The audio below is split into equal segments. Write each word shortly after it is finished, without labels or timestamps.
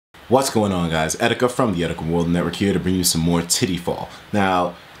What's going on, guys? Etika from the Etika World Network here to bring you some more Titanfall.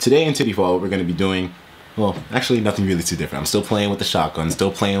 Now, today in Titanfall, we're going to be doing, well, actually nothing really too different. I'm still playing with the shotgun,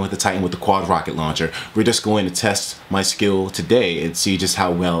 still playing with the Titan with the quad rocket launcher. We're just going to test my skill today and see just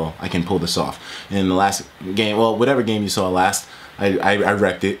how well I can pull this off. In the last game, well, whatever game you saw last, I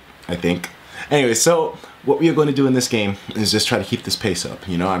wrecked it, I think. Anyway, so what we are going to do in this game is just try to keep this pace up.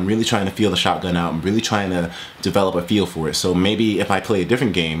 You know, I'm really trying to feel the shotgun out. I'm really trying to develop a feel for it. So maybe if I play a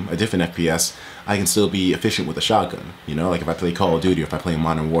different game, a different FPS, I can still be efficient with the shotgun. You know, like if I play Call of Duty or if I play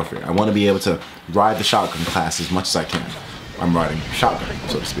Modern Warfare. I want to be able to ride the shotgun class as much as I can. I'm riding shotgun,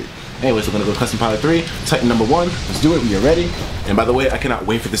 so to speak. Anyways, we're going to go Custom Pilot 3, Titan number 1. Let's do it. We are ready. And by the way, I cannot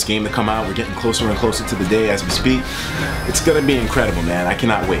wait for this game to come out. We're getting closer and closer to the day as we speak. It's going to be incredible, man. I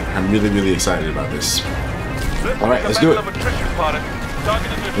cannot wait. I'm really, really excited about this. Alright, let's do it.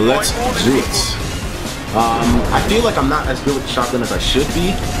 Let's do it. I feel like I'm not as good with the shotgun as I should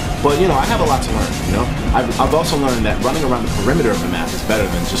be, but you know, I have a lot to learn, you know? I've also learned that running around the perimeter of the map is better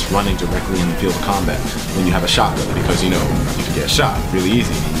than just running directly in the field of combat when you have a shotgun, because you know, you can get shot really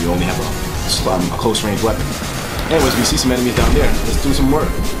easy and you only have a close range weapon. Anyways, we see some enemies down there. Let's do some work.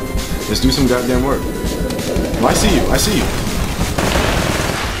 Let's do some goddamn work. Oh, I see you. I see you.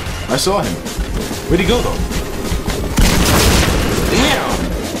 I saw him. Where'd he go though? Damn!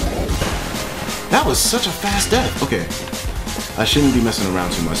 That was such a fast death. Okay. I shouldn't be messing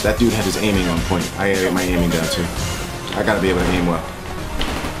around too much. That dude had his aiming on point. I gotta get my aiming down too. I gotta be able to aim well.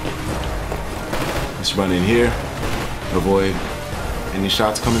 Let's run in here. Avoid any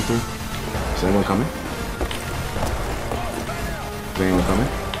shots coming through. Is anyone coming? Is anyone coming?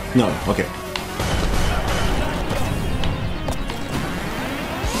 No. Okay.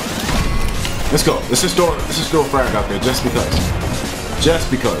 Let's go. Let's just throw a frag out there just because.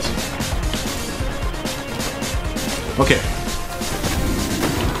 Just because. Okay.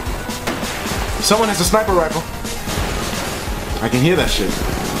 Someone has a sniper rifle. I can hear that shit.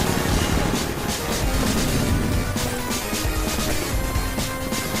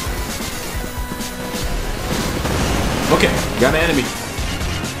 Okay, got an enemy.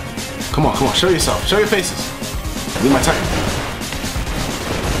 Come on, come on, show yourself. Show your faces. Leave my Titan.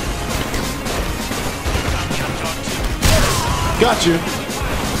 Got you.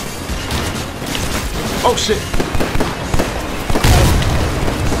 Oh shit.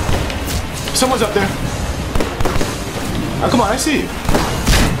 Someone's up there. Oh, come on, I see you.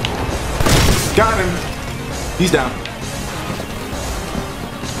 Got him. He's down.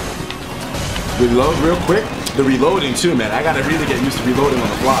 Reload real quick. The reloading too, man. I gotta really get used to reloading on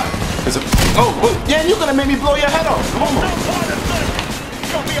the fly. Oh, yeah, you're gonna make me blow your head off. Come on.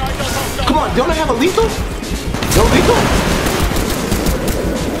 Come on, don't I have a lethal? No lethal?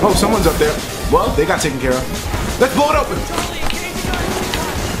 Oh, someone's up there. Well, they got taken care of. Let's blow it open.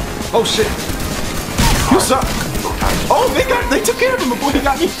 Oh shit. You suck. Oh, they took care of him before he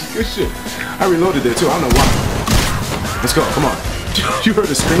got me. Good shit. I reloaded there too. I don't know why. Let's go. Come on. You heard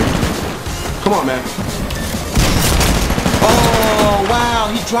the scream? Come on, man. Oh wow,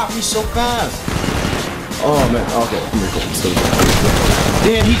 he dropped me so fast. Oh man. Okay. I'm recording.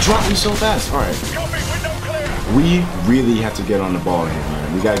 Damn, he dropped me so fast. All right. We really have to get on the ball here,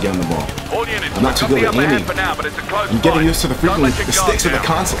 man. We gotta get on the ball. I'm not too good at aiming. I'm getting used to the freaking sticks of the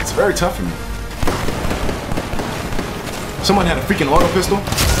console. It's very tough for me. Someone had a freaking auto pistol.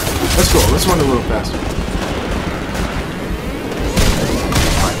 Let's go. Let's run a little faster.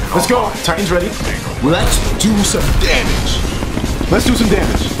 Let's go. Titan's ready. Let's do some damage. Let's do some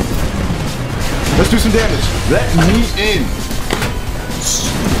damage. Let's do some damage. Let me in.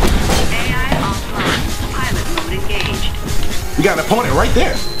 We got an opponent right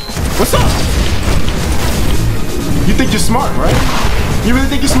there. What's up? You think you're smart, right? You really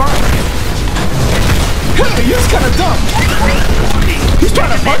think you're smart? Hey, you're just kind of dumb. He's trying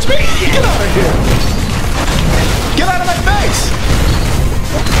to punch me? Get out of here. Get out of my face.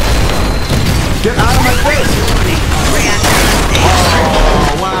 Get out of my face.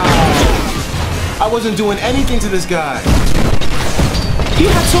 Oh, wow. I wasn't doing anything to this guy. He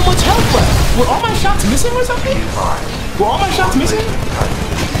had so much health left. Were all my shots missing or something? Were all my shots missing?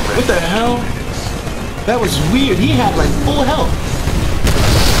 What the hell? That was weird. He had like full health.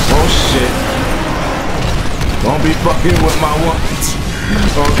 Oh shit. Don't be fucking with my ones.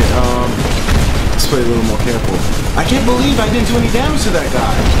 Okay, let's play a little more careful. I can't believe I didn't do any damage to that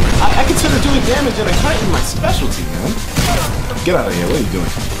guy. I consider doing damage in a Titan my specialty, man. Get out of here. What are you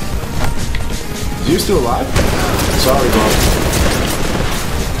doing? You're still alive? Sorry, bro.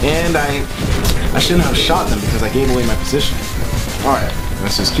 And I shouldn't have shot them because I gave away my position. Alright,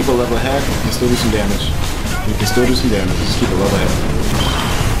 let's just keep a level head. We can still do some damage. We can still do some damage. Just keep a level head.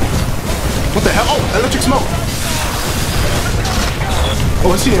 What the hell? Oh, electric smoke.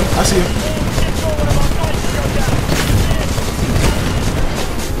 Oh, I see him. I see him.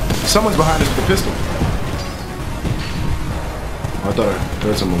 Someone's behind us with a pistol. Oh, I thought I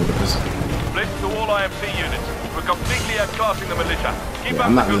heard someone with a pistol. Split to all IMC units. We're completely outclassing the militia. Keep Yeah,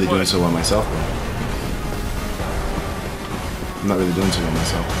 I'm not really doing so well myself, bro. I'm not really doing so well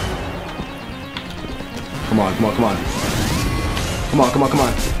myself. Come on, come on, come on. Come on, come on, come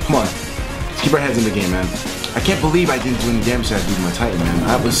on. Come on. Let's keep our heads in the game, man. I can't believe I didn't do any damage that I did to my Titan, man.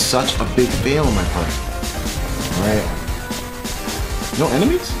 That was such a big fail on my part. Alright. No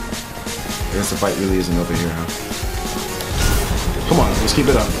enemies? I guess the fight really isn't over here, huh? Come on, let's keep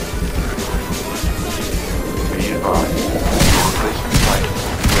it up.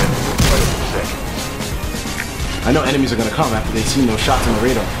 I know enemies are gonna come after they see no shots on the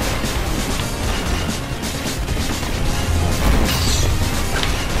radar.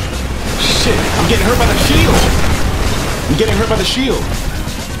 Shit, I'm getting hurt by the shield! I'm getting hurt by the shield!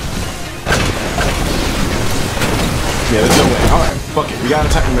 Yeah, there's no way. Alright, fuck it. We got a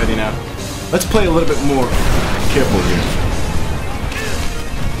Titan ready now. Let's play a little bit more careful here.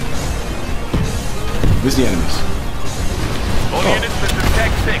 Where's the enemies? All units, this is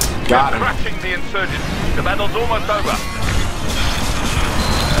Tech 6. Got him. Crashing the insurgents. The battle's almost over.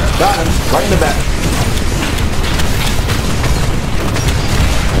 Got him. Right in the back.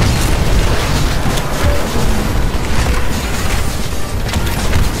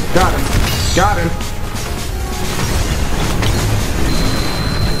 Got him. Got him.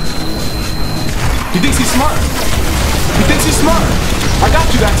 He thinks he's smart. He thinks he's smart. I got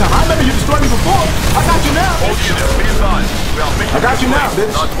you that time. I remember you destroyed me before. I got you now. All units, be advised. We are mission I got you now, bitch.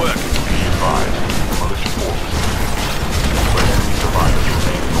 Nice work. Be advised. Militia forces. Where enemy survivors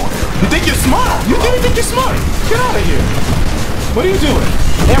remain in all areas. You think you're smart? You really think you're smart? Get out of here. What are you doing?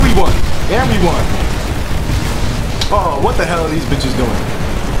 Everyone. Everyone. Oh, what the hell are these bitches doing?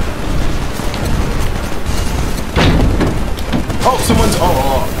 Oh, someone's...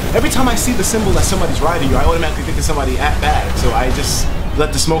 Oh. Every time I see the symbol that somebody's riding you, I automatically think of somebody at bad. So I just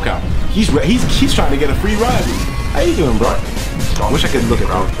let the smoke out. He's trying to get a free ride. How you doing, bro? I wish I could look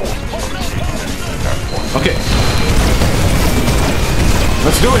at that. Okay.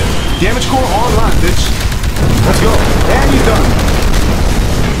 Let's do it. Damage core online, bitch. Let's go. And he's done.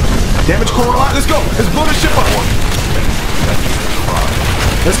 Damage core online. Let's go. Let's blow this ship up.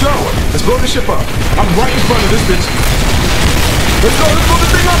 Let's go. Let's blow this ship up. I'm right in front of this bitch. Let's go, let's blow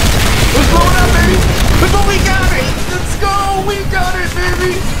this thing up! Let's blow it up, baby! Let's go, we got it! Let's go! We got it,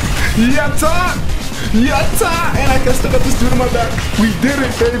 baby! Yatta! Yatta! And I still got this dude on my back. We did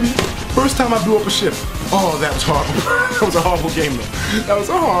it, baby! First time I blew up a ship. Oh, that was horrible. That was a horrible game, though. That was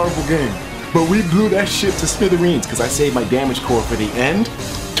a horrible game. But we blew that ship to smithereens because I saved my damage core for the end.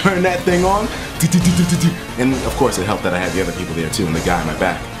 Turned that thing on. And of course, it helped that I had the other people there, too, and the guy on my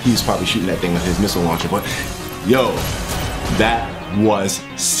back. He was probably shooting that thing with his missile launcher, but yo. That was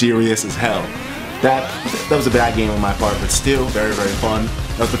serious as hell. That was a bad game on my part, but still very, very fun.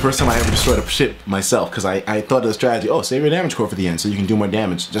 That was the first time I ever destroyed a ship myself, because I thought of the strategy, oh, save your damage core for the end so you can do more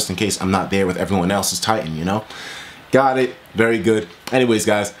damage, just in case I'm not there with everyone else's Titan, you know? Got it. Very good. Anyways,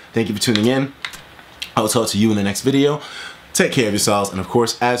 guys, thank you for tuning in. I will talk to you in the next video. Take care of yourselves, and of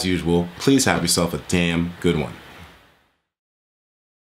course, as usual, please have yourself a damn good one.